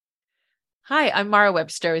Hi, I'm Mara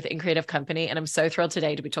Webster with In Creative Company, and I'm so thrilled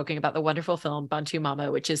today to be talking about the wonderful film Bantú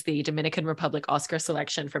Mama, which is the Dominican Republic Oscar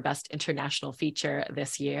selection for Best International Feature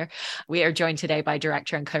this year. We are joined today by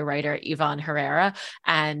director and co-writer Ivan Herrera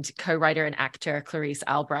and co-writer and actor Clarisse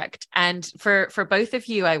Albrecht. And for both of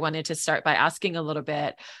you, I wanted to start by asking a little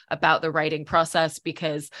bit about the writing process,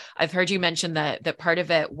 because I've heard you mention that part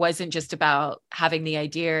of it wasn't just about having the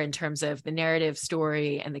idea in terms of the narrative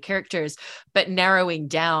story and the characters, but narrowing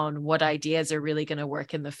down what ideas are really going to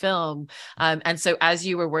work in the film. And so as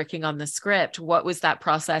you were working on the script, what was that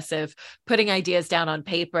process of putting ideas down on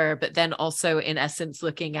paper, but then also in essence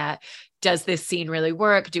looking at, does this scene really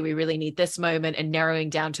work? Do we really need this moment? And narrowing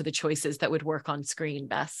down to the choices that would work on screen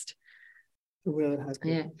best.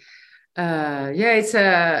 Yeah.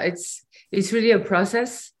 It's really a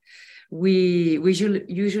process. We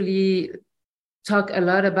usually talk a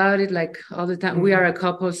lot about it, like all the time. Mm-hmm. We are a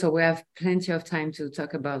couple, so we have plenty of time to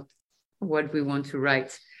talk about what we want to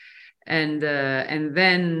write, and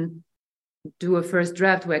then do a first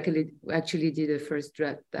draft. We actually did a first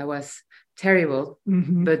draft that was terrible,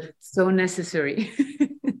 mm-hmm. but so necessary.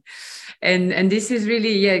 and this is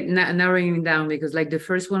really narrowing down, because like the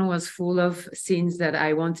first one was full of scenes that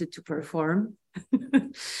I wanted to perform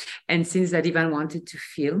and scenes that Ivan wanted to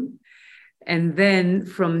film. And then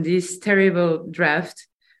from this terrible draft,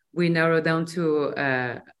 we narrowed down to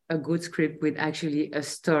a good script with actually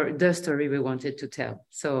the story we wanted to tell.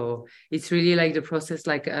 So it's really like the process,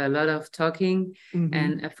 like a lot of talking, mm-hmm.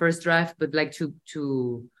 and a first draft, but like to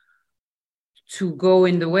go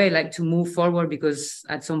in the way, like to move forward, because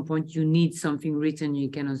at some point you need something written. You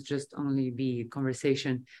cannot just only be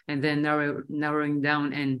conversation, and then narrowing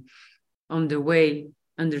down, and on the way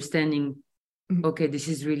understanding, mm-hmm. okay, this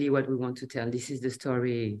is really what we want to tell. This is the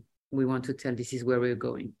story we want to tell. This is where we're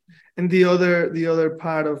going. And the other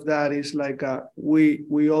part of that is like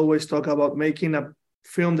we always talk about making a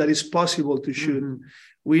film that is possible to shoot. Mm-hmm.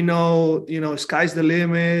 We know, sky's the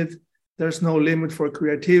limit. There's no limit for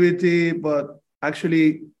creativity, but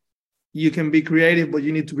actually you can be creative, but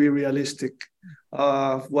you need to be realistic.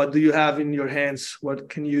 What do you have in your hands? What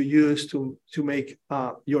can you use to make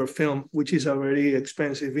your film, which is a very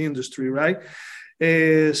expensive industry, right?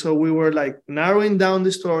 So we were like narrowing down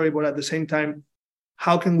the story, but at the same time,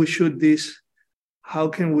 how can we shoot this? How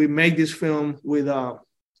can we make this film with the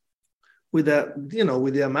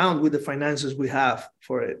finances we have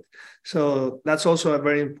for it? So that's also a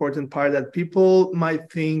very important part, that people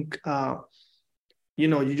might think,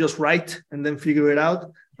 you just write and then figure it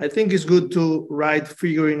out. I think it's good to write,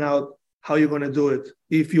 figuring out how you're going to do it,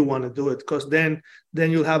 if you want to do it, because then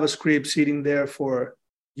you'll have a script sitting there for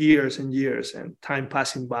years and years and time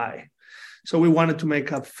passing by. So we wanted to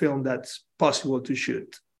make a film that's possible to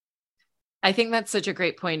shoot. I think that's such a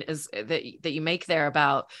great point is that you make there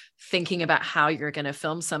about thinking about how you're going to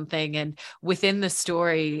film something. And within the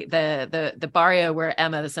story, the barrio where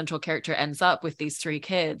Emma, the central character, ends up with these three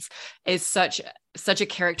kids is such a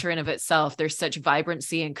character in of itself. There's such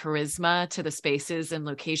vibrancy and charisma to the spaces and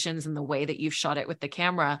locations and the way that you've shot it with the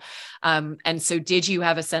camera. And so did you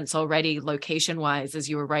have a sense already location wise as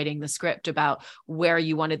you were writing the script about where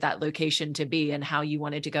you wanted that location to be and how you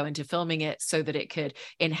wanted to go into filming it so that it could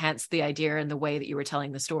enhance the idea and the way that you were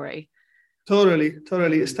telling the story?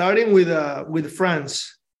 Totally. Starting with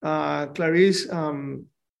France, Clarisse,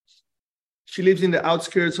 she lives in the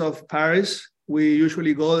outskirts of Paris. We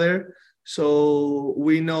usually go there. So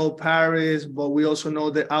we know Paris, but we also know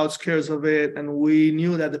the outskirts of it. And we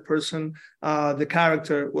knew that the person, the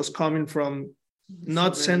character, was coming from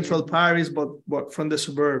not central Paris, but from the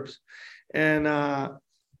suburbs. And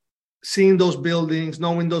seeing those buildings,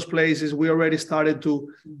 knowing those places, we already started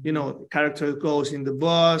to, character goes in the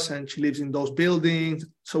bus and she lives in those buildings.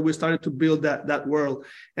 So we started to build that world.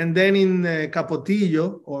 And then in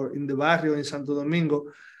Capotillo, or in the barrio in Santo Domingo,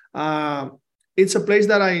 it's a place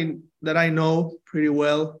that I know pretty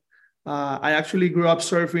well. I actually grew up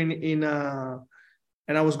surfing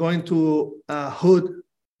and I was going to hood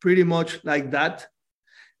pretty much like that.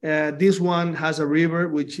 This one has a river,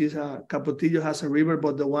 which is Capotillo has a river,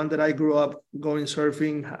 but the one that I grew up going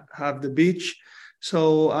surfing have the beach.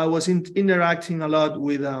 So I was interacting a lot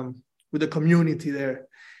with the community there.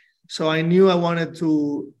 So I knew I wanted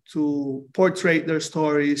to portray their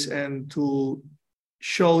stories and to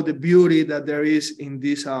show the beauty that there is in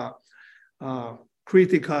these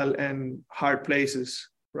critical and hard places,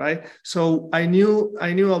 right? So I knew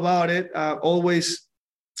about it. Always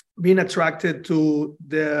been attracted to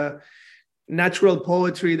the natural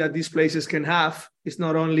poetry that these places can have. It's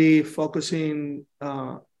not only focusing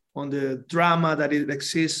on the drama that it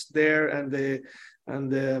exists there and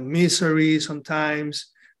the misery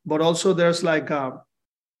sometimes, but also there's like an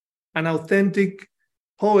authentic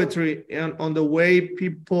poetry on the way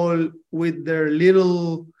people with their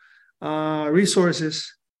little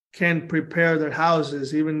resources can prepare their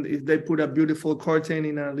houses, even if they put a beautiful curtain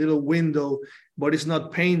in a little window, but it's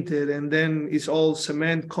not painted, and then it's all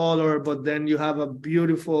cement color, but then you have a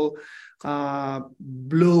beautiful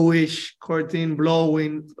bluish curtain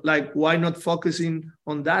blowing. Like, why not focusing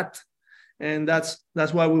on that? And that's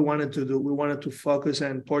what we wanted to do. We wanted to focus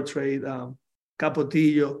and portray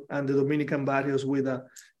Capotillo and the Dominican barrios with a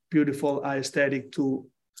beautiful aesthetic to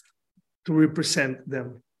represent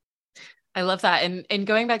them. I love that. And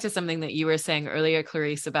going back to something that you were saying earlier,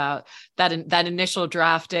 Clarisse, about that initial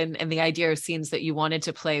draft and the idea of scenes that you wanted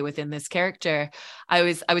to play within this character, I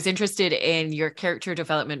was interested in your character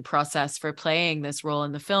development process for playing this role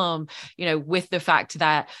in the film, you know, with the fact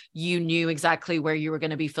that you knew exactly where you were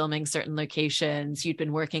going to be filming certain locations, you'd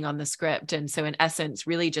been working on the script. And so in essence,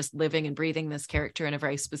 really just living and breathing this character in a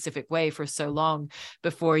very specific way for so long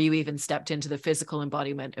before you even stepped into the physical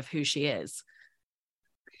embodiment of who she is.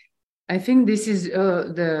 I think this is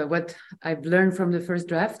what I've learned from the first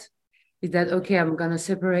draft is that, okay, I'm going to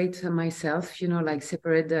separate myself, you know, like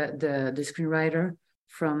separate the screenwriter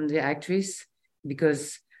from the actress,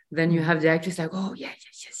 because then you have the actress like, oh, yeah,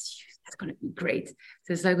 yes, that's going to be great.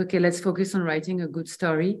 So it's like, okay, let's focus on writing a good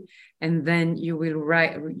story. And then you will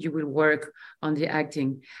work on the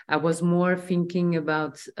acting. I was more thinking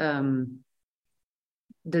about the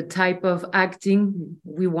type of acting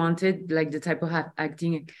we wanted, like the type of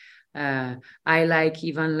acting I like,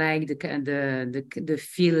 Ivan like the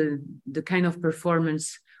feel, the kind of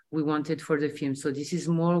performance we wanted for the film. So this is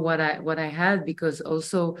more what I had, because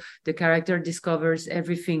also the character discovers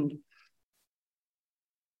everything,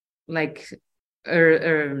 like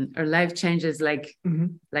her life changes like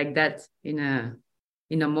that in a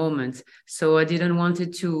moment. So I didn't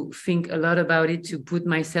wanted to think a lot about it, to put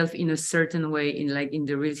myself in a certain way in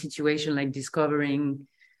the real situation, like discovering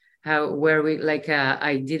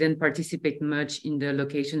I didn't participate much in the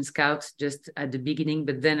location scouts just at the beginning,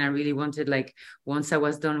 but then I really wanted, like, once I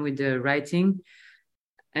was done with the writing,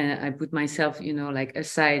 and I put myself, you know, like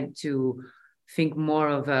aside to think more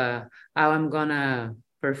of how I'm gonna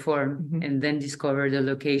perform, and then discover the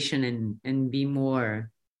location and be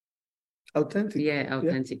more authentic. Yeah,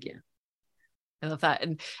 authentic. Yeah. I love that.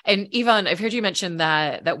 And Ivan, I've heard you mention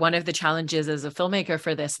that one of the challenges as a filmmaker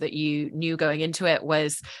for this that you knew going into it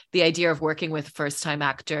was the idea of working with first-time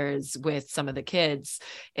actors with some of the kids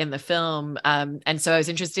in the film. And so I was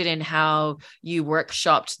interested in how you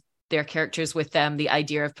workshopped their characters with them, the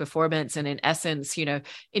idea of performance, and in essence, you know,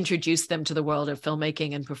 introduce them to the world of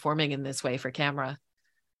filmmaking and performing in this way for camera.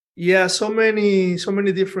 Yeah, so many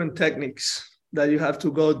different techniques that you have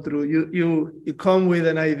to go through. You come with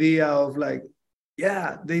an idea of like,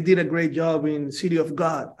 yeah, they did a great job in City of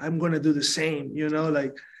God, I'm going to do the same, you know,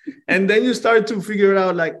 like, and then you start to figure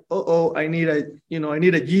out like, I need a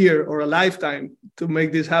year or a lifetime to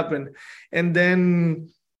make this happen. And then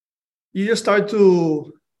you just start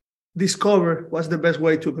to discover what's the best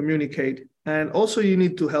way to communicate. And also you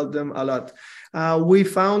need to help them a lot. We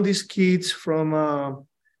found these kids from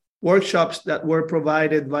workshops that were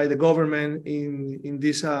provided by the government in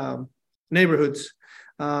these neighborhoods.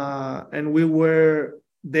 And we were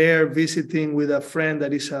there visiting with a friend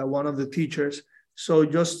that is one of the teachers. So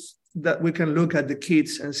just that we can look at the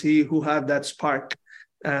kids and see who have that spark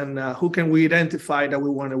and who can we identify that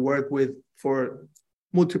we want to work with for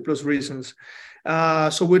multiple reasons.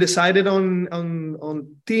 So we decided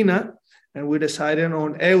on Tina, and we decided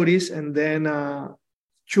on Euris, and then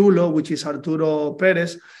Chulo, which is Arturo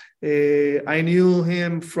Perez. I knew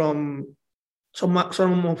him from some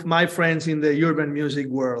of my friends in the urban music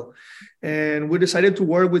world, and we decided to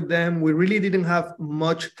work with them. We really didn't have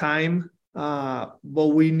much time, but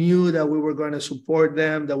we knew that we were going to support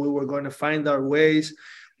them, that we were going to find our ways.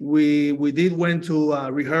 We went to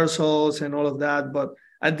rehearsals and all of that, but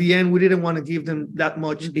at the end, we didn't want to give them that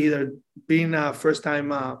much either. Being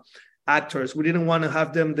first-time actors, we didn't want to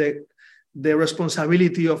have them the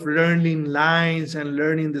responsibility of learning lines and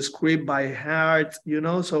learning the script by heart, you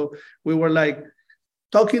know? So we were like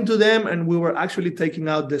talking to them, and we were actually taking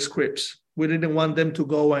out the scripts. We didn't want them to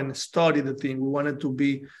go and study the thing. We wanted to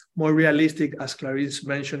be more realistic, as Clarisse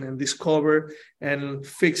mentioned, and discover and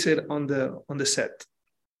fix it on the set.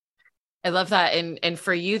 I love that. And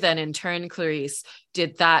for you then, in turn, Clarisse,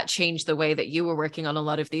 did that change the way that you were working on a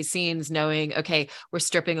lot of these scenes, knowing, okay, we're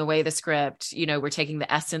stripping away the script, you know, we're taking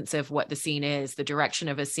the essence of what the scene is, the direction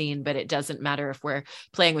of a scene, but it doesn't matter if we're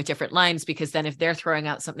playing with different lines, because then if they're throwing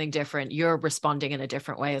out something different, you're responding in a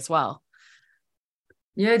different way as well.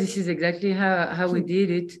 Yeah, this is exactly how we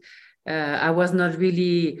did it. I was not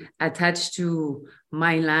really attached to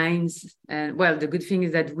my lines. And well, the good thing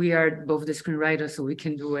is that we are both the screenwriters, so we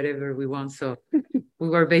can do whatever we want. So we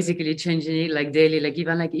were basically changing it like daily, like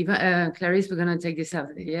even Clarisse, we're gonna take this out.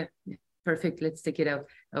 Yeah, perfect. Let's take it out.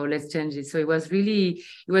 Oh, let's change it. So it was really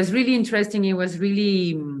interesting. It was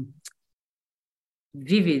really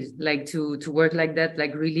vivid, like to work like that,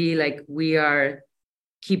 like really like we are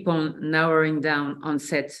keep on narrowing down on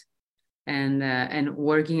set and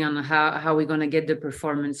working on how we're going to get the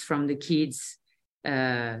performance from the kids,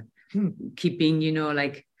 keeping,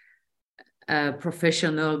 like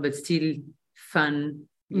professional, but still fun,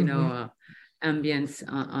 ambience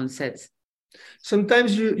on sets.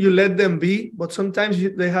 Sometimes you let them be, but sometimes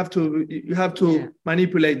you have to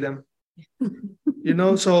manipulate them.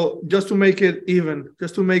 So just to make it even,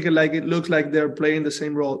 just to make it like it looks like they're playing the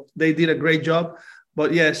same role. They did a great job,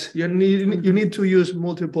 but yes, you need to use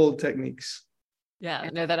multiple techniques.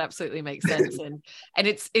 Yeah, no, that absolutely makes sense. And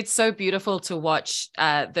it's so beautiful to watch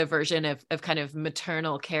the version of kind of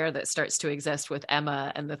maternal care that starts to exist with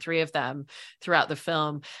Emma and the three of them throughout the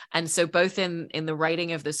film. And so both in the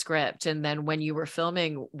writing of the script and then when you were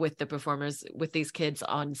filming with the performers, with these kids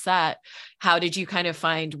on set, how did you kind of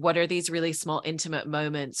find what are these really small intimate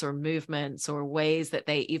moments or movements or ways that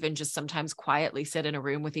they even just sometimes quietly sit in a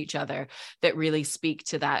room with each other that really speak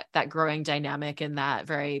to that growing dynamic and that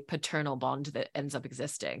very paternal bond that ends up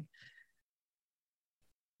existing?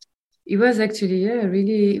 It was actually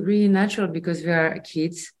really really natural because we are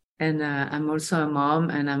kids and I'm also a mom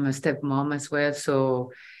and I'm a stepmom as well,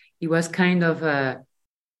 so it was kind of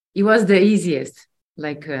it was the easiest,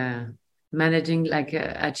 like managing, like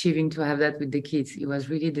achieving to have that with the kids. It was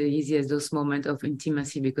really the easiest, those moments of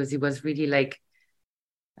intimacy, because it was really like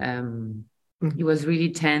it was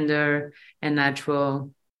really tender and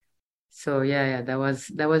natural. So yeah, that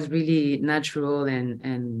was really natural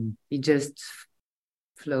and it just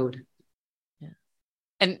flowed. Yeah.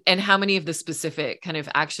 And how many of the specific kind of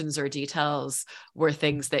actions or details were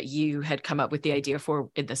things that you had come up with the idea for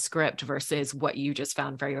in the script versus what you just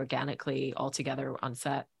found very organically all together on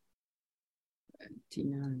set?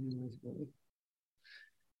 Tina,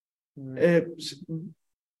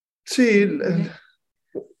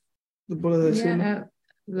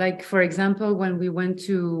 like for example, when we went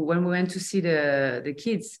to see the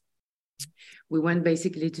kids, we went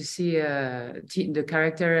basically to see the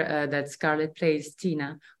character that Scarlett plays,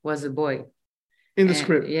 Tina, was a boy in the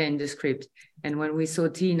script. Yeah, in the script. And when we saw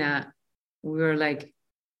Tina, we were like,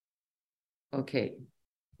 okay,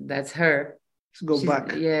 that's her. Let's go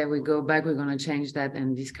back. Yeah, we go back. We're gonna change that,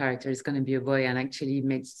 and this character is gonna be a boy, and actually it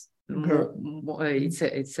makes more,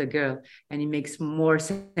 it's a girl, and it makes more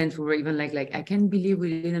sense. We were even like I can't believe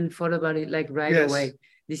we didn't thought about it like right away.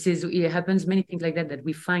 It happens many things like that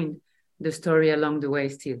we find the story along the way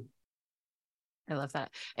still. I love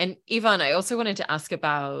that. And Ivan, I also wanted to ask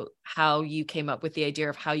about how you came up with the idea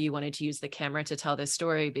of how you wanted to use the camera to tell this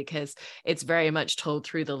story, because it's very much told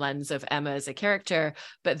through the lens of Emma as a character.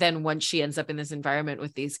 But then once she ends up in this environment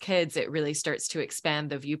with these kids, it really starts to expand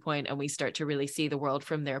the viewpoint and we start to really see the world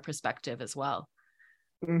from their perspective as well.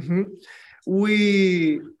 Mm-hmm.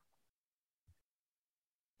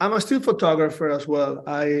 I'm a still photographer as well.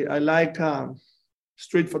 I like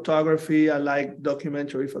street photography. I like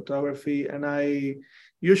documentary photography, and I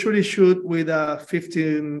usually shoot with a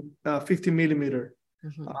 50 millimeter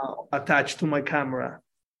attached to my camera.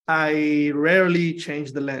 I rarely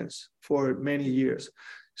change the lens for many years.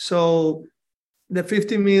 So the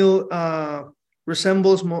 50 mil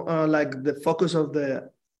resembles more like the focus of the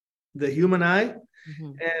human eye.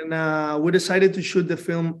 And we decided to shoot the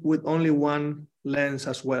film with only one lens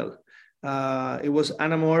as well. It was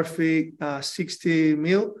anamorphic 60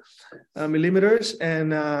 millimeters,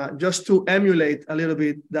 and just to emulate a little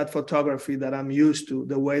bit that photography that I'm used to,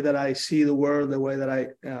 the way that I see the world, the way that I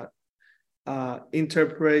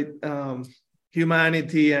interpret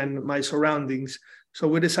humanity and my surroundings. So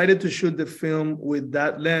we decided to shoot the film with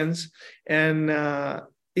that lens. And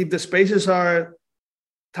if the spaces are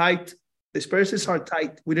tight,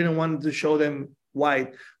 we didn't want to show them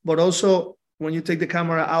wide, but also when you take the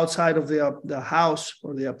camera outside of the house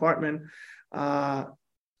or the apartment,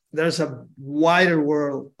 there's a wider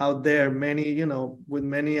world out there, with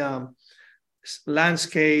many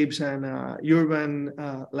landscapes and urban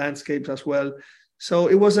landscapes as well. So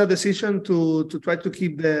it was a decision to try to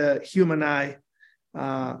keep the human eye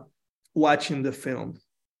watching the film.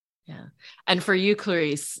 Yeah. And for you,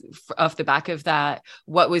 Clarisse, off the back of that,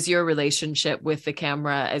 what was your relationship with the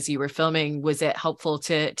camera as you were filming? Was it helpful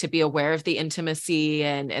to be aware of the intimacy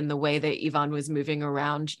and the way that Ivan was moving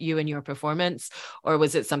around you and your performance? Or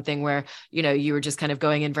was it something where, you know, you were just kind of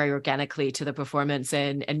going in very organically to the performance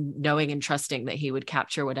and knowing and trusting that he would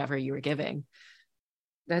capture whatever you were giving?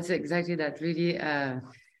 That's exactly that. Really,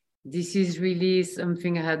 this is really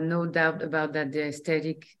something I had no doubt about, that the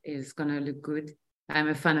aesthetic is going to look good. I'm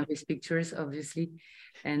a fan of his pictures, obviously.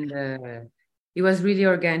 And it was really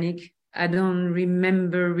organic. I don't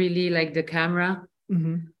remember really like the camera.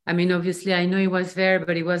 Mm-hmm. I mean, obviously, I know it was there,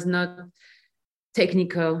 but it was not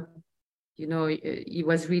technical. You know, it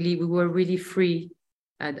was really, we were really free.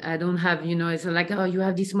 I don't have, you know, it's like, oh, you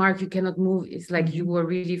have this mark, you cannot move. It's like you were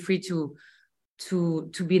really free to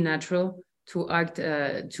be natural, to act,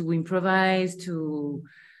 to improvise, to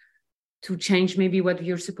change maybe what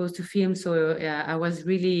you're supposed to film. So I was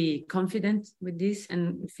really confident with this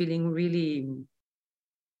and feeling really,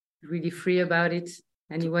 really free about it.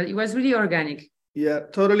 And it was really organic. Yeah,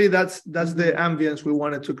 totally. That's the ambience we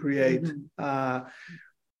wanted to create.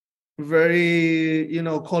 Very, you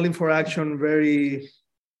know, calling for action, very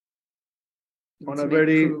on a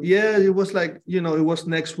very crew. Yeah, it was like, you know, it was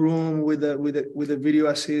next room with the video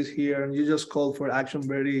assist here, and you just called for action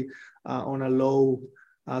very on a low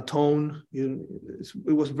tone. It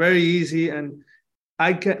was very easy, and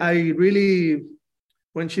I really,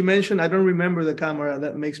 when she mentioned I don't remember the camera,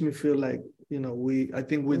 that makes me feel like, you know, I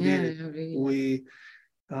think we did it. Really.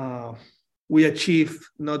 We achieved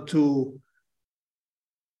not to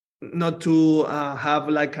have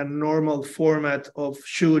like a normal format of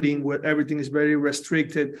shooting where everything is very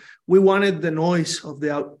restricted. We wanted the noise of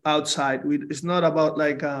the outside. It's not about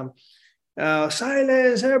like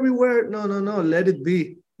silence everywhere. No. Let it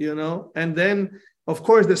be, you know. And then, of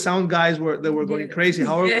course, the sound guys were going crazy.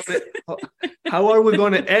 How are we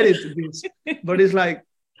going to edit this? But it's like,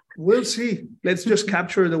 we'll see. Let's just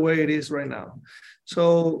capture the way it is right now.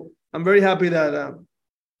 So I'm very happy that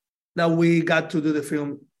we got to do the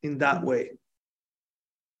film in that way.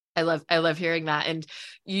 I love hearing that. And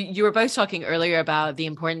you were both talking earlier about the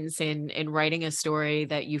importance in writing a story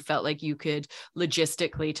that you felt like you could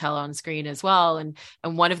logistically tell on screen as well. And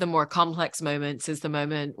one of the more complex moments is the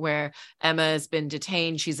moment where Emma has been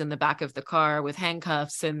detained. She's in the back of the car with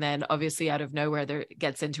handcuffs. And then obviously out of nowhere, there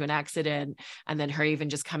gets into an accident, and then her even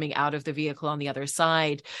just coming out of the vehicle on the other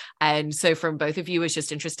side. And so from both of you, I was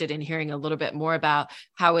just interested in hearing a little bit more about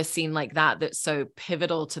how a scene like that's so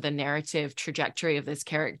pivotal to the narrative trajectory of this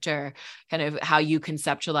character, kind of how you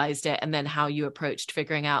conceptualized it, and then how you approached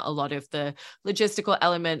figuring out a lot of the logistical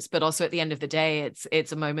elements, but also at the end of the day,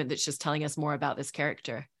 it's a moment that's just telling us more about this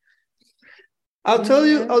character. I'll tell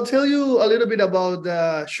you a little bit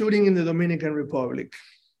about shooting in the Dominican Republic.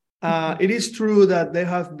 It is true that there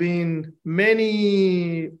have been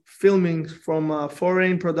many filmings from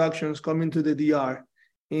foreign productions coming to the DR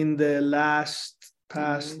in the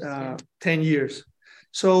past 10 years.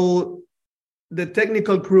 So the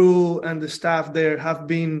technical crew and the staff there have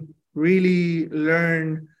been really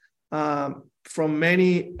learned from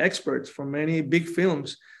many experts, from many big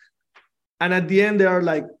films. And at the end, they are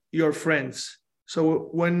like your friends. So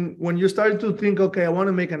when you start to think, okay, I want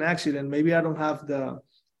to make an accident, maybe I don't have the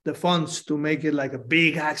funds to make it like a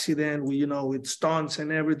big accident with stunts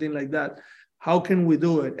and everything like that. How can we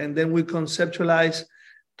do it? And then we conceptualize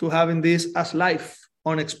to having this as life,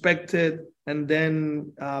 unexpected, and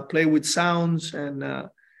then play with sounds. And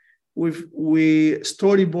we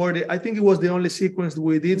storyboarded. I think it was the only sequence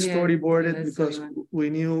we did storyboard it because we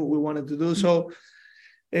knew we wanted to do so.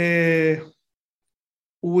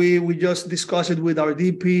 We just discussed it with our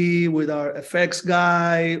DP, with our effects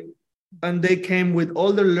guy, and they came with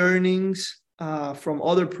all the learnings from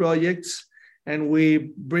other projects, and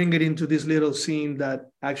we bring it into this little scene that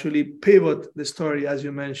actually pivot the story, as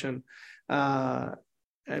you mentioned.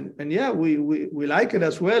 And yeah, we like it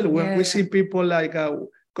as well when we see people like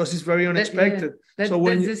because it's very unexpected. That's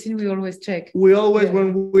the scene we always check. We always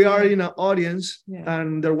when we are in an audience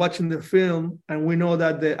and they're watching the film and we know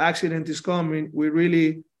that the accident is coming, we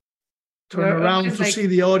really turn around to see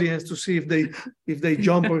the audience to see if they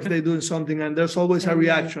jump or if they're doing something, and there's always a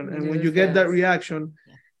reaction. And when you get that reaction,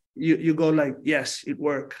 you go like, yes, it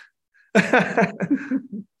worked.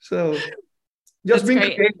 So just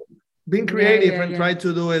being creative and try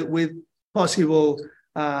to do it with possible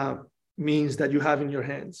means that you have in your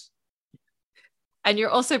hands. And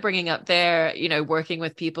you're also bringing up there, working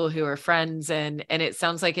with people who are friends. And it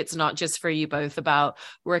sounds like it's not just for you both about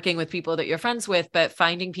working with people that you're friends with, but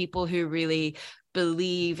finding people who really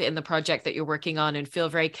believe in the project that you're working on and feel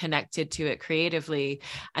very connected to it creatively.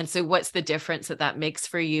 And so what's the difference that makes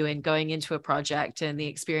for you in going into a project and the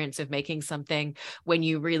experience of making something when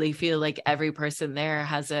you really feel like every person there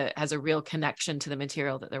has a real connection to the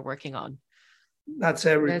material that they're working on? That's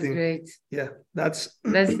everything. That's great. Yeah, that's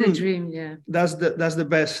the dream. Yeah, that's the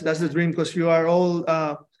best. That's the dream, because you're all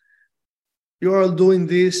doing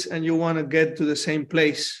this and you want to get to the same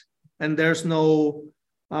place. And there's no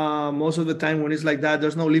most of the time when it's like that,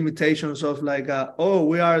 there's no limitations of like,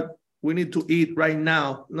 we need to eat right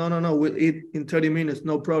now. No, we'll eat in 30 minutes,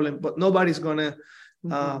 no problem. But nobody's gonna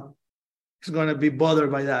be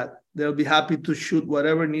bothered by that. They'll be happy to shoot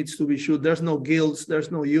whatever needs to be shoot. There's no guilds, there's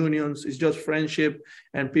no unions. It's just friendship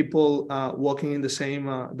and people walking in the same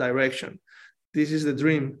direction. This is the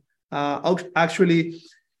dream. Actually,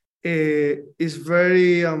 it's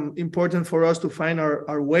very important for us to find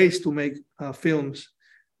our ways to make films,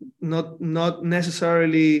 not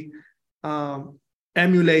necessarily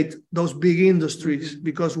emulate those big industries,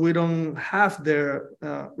 because we don't have their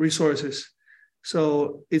resources.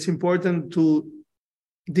 So it's important to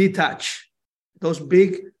detach those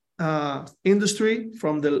big industry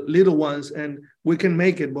from the little ones, and we can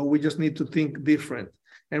make it, but we just need to think different.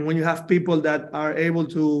 And when you have people that are able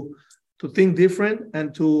to think different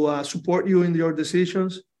and to support you in your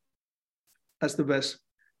decisions, that's the best.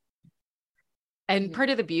 And part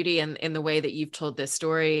of the beauty in the way that you've told this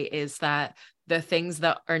story is that the things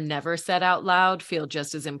that are never said out loud feel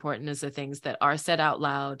just as important as the things that are said out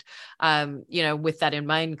loud. With that in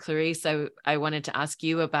mind, Clarisse, I wanted to ask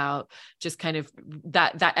you about just kind of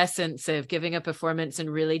that essence of giving a performance and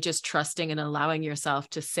really just trusting and allowing yourself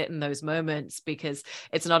to sit in those moments, because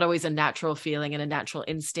it's not always a natural feeling and a natural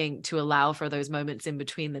instinct to allow for those moments in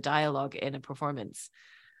between the dialogue in a performance.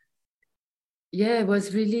 Yeah, it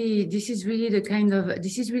was really, this is really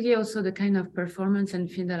also the kind of performance and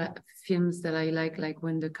films that I like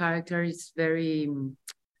when the character is very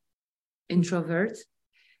introvert.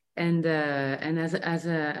 And as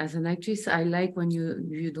an actress, I like when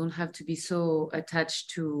you don't have to be so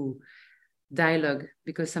attached to dialogue,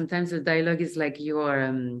 because sometimes the dialogue is like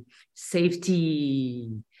your safety,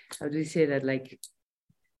 how do you say that, like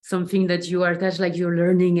something that you are attached, like you're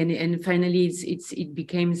learning, and finally it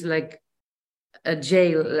becomes like a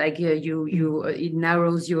jail, like it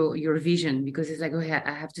narrows your vision, because it's like, okay,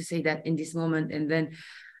 I have to say that in this moment. And then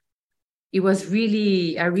I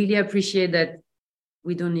really appreciate that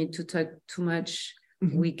we don't need to talk too much.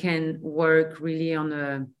 Mm-hmm. We can work really on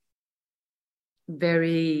a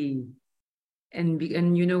very, and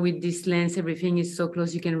with this lens, everything is so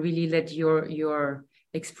close. You can really let your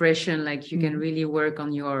expression, like you can really work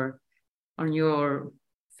on your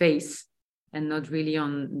face, and not really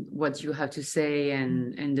on what you have to say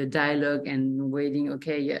and the dialogue and waiting.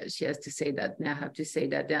 Okay, yeah, she has to say that. Now I have to say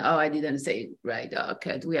that. Then, I didn't say it right.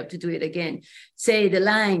 Okay, we have to do it again. Say the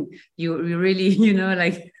line. You really,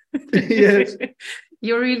 like yes,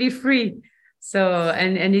 you're really free. So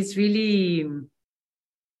and it's really,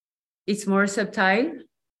 it's more subtle,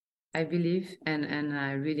 I believe, and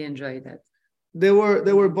I really enjoy that. There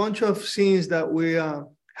were a bunch of scenes that we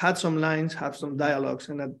had some lines, have some dialogues,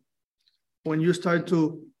 and that when you start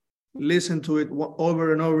to listen to it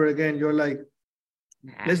over and over again, you're like,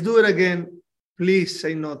 let's do it again. Please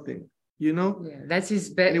say nothing. Yeah, that's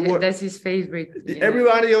his that's his favorite.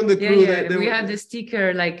 Everybody on the crew. Yeah. We had the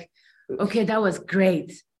sticker like, okay, that was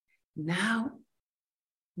great. Now,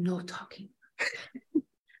 no talking.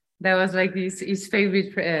 That was like his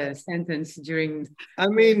favorite sentence during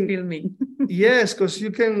filming. Yes, because you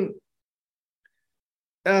can.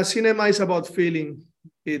 Cinema is about feeling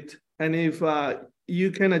it. And if you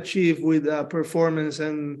can achieve with performance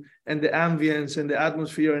and the ambience and the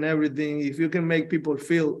atmosphere and everything, if you can make people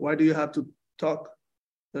feel, why do you have to talk?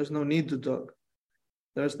 There's no need to talk.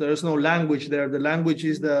 There's no language there. The language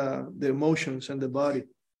is the emotions and the body.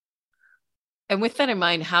 And with that in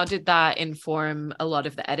mind, how did that inform a lot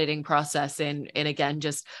of the editing process in again,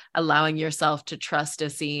 just allowing yourself to trust a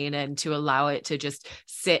scene and to allow it to just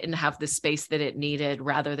sit and have the space that it needed,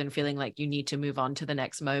 rather than feeling like you need to move on to the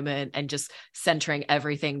next moment, and just centering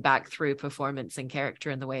everything back through performance and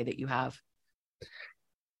character in the way that you have?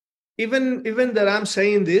 Even that I'm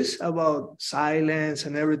saying this about silence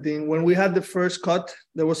and everything, when we had the first cut,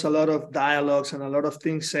 there was a lot of dialogues and a lot of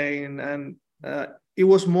things saying, and it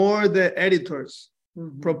was more the editors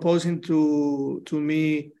proposing to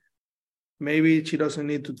me, maybe she doesn't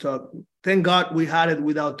need to talk. Thank God we had it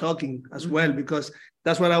without talking as well, because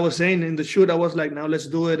that's what I was saying in the shoot. I was like, now let's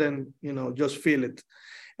do it and just feel it.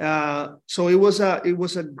 So it was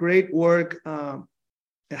a great work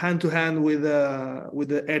hand to hand with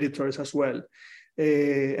the editors as well.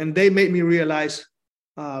 and they made me realize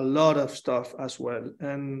a lot of stuff as well.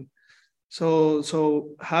 And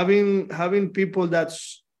so having people that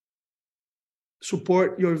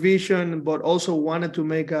support your vision, but also wanted to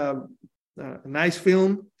make a nice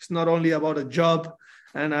film. It's not only about a job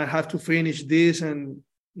and I have to finish this and,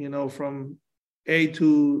 from A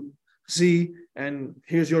to Z, and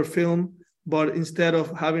here's your film. But instead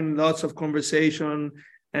of having lots of conversation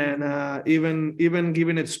and even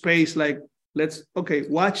giving it space, like,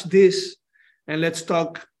 watch this and let's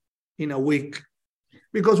talk in a week.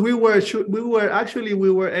 Because we were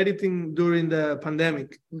editing during the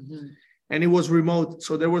pandemic. Mm-hmm. And it was remote,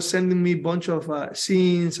 so they were sending me a bunch of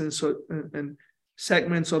scenes and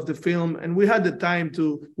segments of the film, and we had the time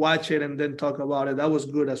to watch it and then talk about it. That was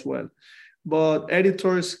good as well. But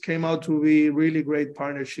editors came out to be really great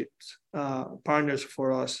partners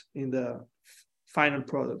for us in the final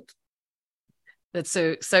product. That's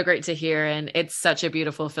so great to hear, and it's such a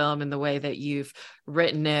beautiful film in the way that you've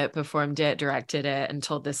written it, performed it, directed it, and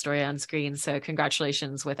told this story on screen. So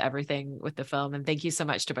congratulations with everything with the film, and thank you so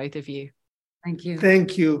much to both of you. Thank you.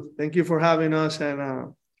 Thank you for having us,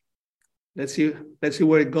 and let's see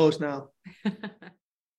where it goes now.